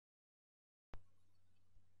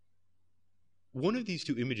One of these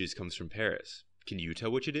two images comes from Paris. Can you tell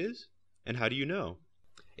which it is? And how do you know?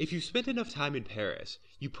 If you've spent enough time in Paris,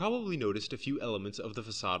 you probably noticed a few elements of the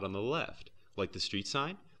facade on the left, like the street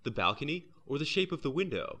sign, the balcony, or the shape of the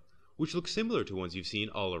window, which look similar to ones you've seen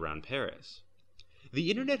all around Paris. The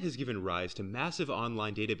internet has given rise to massive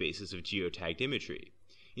online databases of geotagged imagery.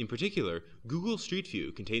 In particular, Google Street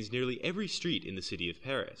View contains nearly every street in the city of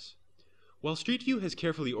Paris. While Street View has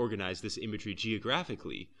carefully organized this imagery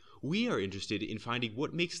geographically, we are interested in finding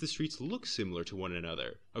what makes the streets look similar to one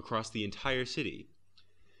another across the entire city.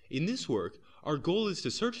 In this work, our goal is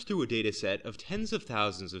to search through a dataset of tens of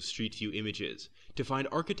thousands of Street View images to find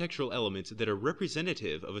architectural elements that are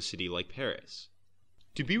representative of a city like Paris.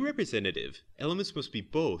 To be representative, elements must be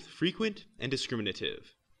both frequent and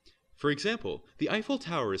discriminative. For example, the Eiffel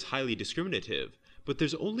Tower is highly discriminative, but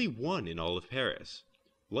there's only one in all of Paris.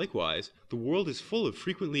 Likewise, the world is full of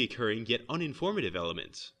frequently occurring yet uninformative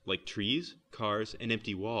elements, like trees, cars, and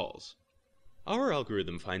empty walls. Our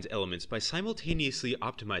algorithm finds elements by simultaneously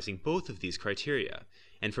optimizing both of these criteria,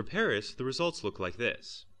 and for Paris, the results look like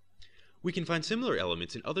this. We can find similar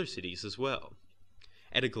elements in other cities as well.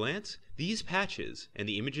 At a glance, these patches, and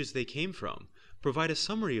the images they came from, provide a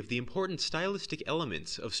summary of the important stylistic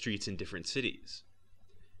elements of streets in different cities.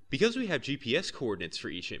 Because we have GPS coordinates for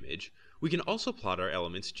each image, we can also plot our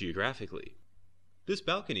elements geographically. This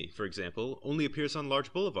balcony, for example, only appears on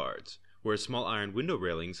large boulevards, whereas small iron window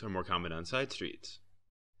railings are more common on side streets.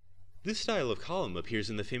 This style of column appears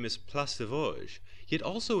in the famous Place de Vosges, yet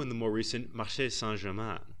also in the more recent Marché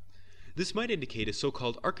Saint-Germain. This might indicate a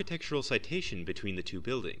so-called architectural citation between the two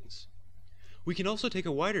buildings. We can also take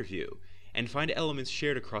a wider view and find elements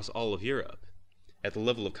shared across all of Europe. At the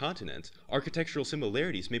level of continents, architectural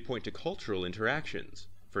similarities may point to cultural interactions.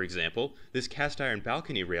 For example, this cast-iron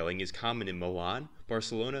balcony railing is common in Milan,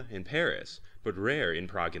 Barcelona, and Paris, but rare in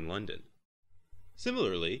Prague and London.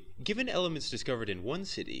 Similarly, given elements discovered in one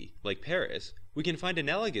city, like Paris, we can find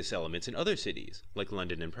analogous elements in other cities, like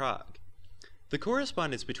London and Prague. The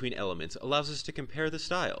correspondence between elements allows us to compare the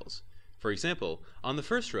styles. For example, on the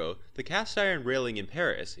first row, the cast-iron railing in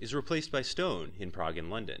Paris is replaced by stone in Prague and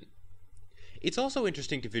London. It's also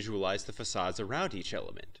interesting to visualize the facades around each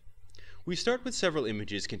element. We start with several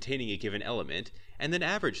images containing a given element, and then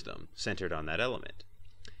average them, centered on that element.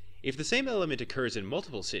 If the same element occurs in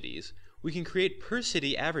multiple cities, we can create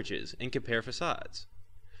per-city averages and compare facades.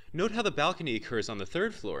 Note how the balcony occurs on the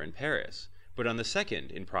third floor in Paris, but on the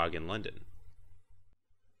second in Prague and London.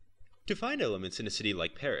 To find elements in a city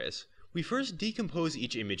like Paris, we first decompose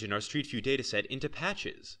each image in our Street View dataset into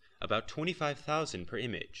patches, about 25,000 per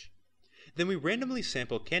image. Then we randomly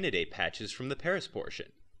sample candidate patches from the Paris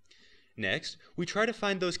portion. Next, we try to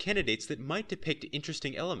find those candidates that might depict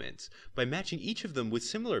interesting elements by matching each of them with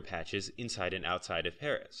similar patches inside and outside of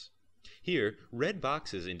Paris. Here, red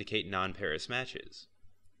boxes indicate non-Paris matches.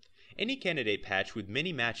 Any candidate patch with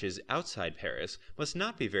many matches outside Paris must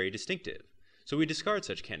not be very distinctive, so we discard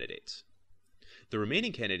such candidates. The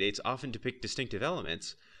remaining candidates often depict distinctive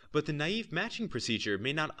elements, but the naive matching procedure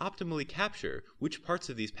may not optimally capture which parts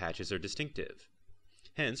of these patches are distinctive.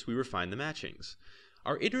 Hence, we refine the matchings.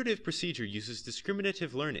 Our iterative procedure uses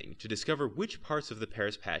discriminative learning to discover which parts of the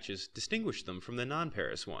Paris patches distinguish them from the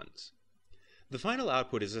non-Paris ones. The final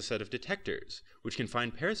output is a set of detectors, which can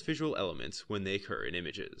find Paris visual elements when they occur in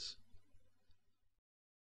images.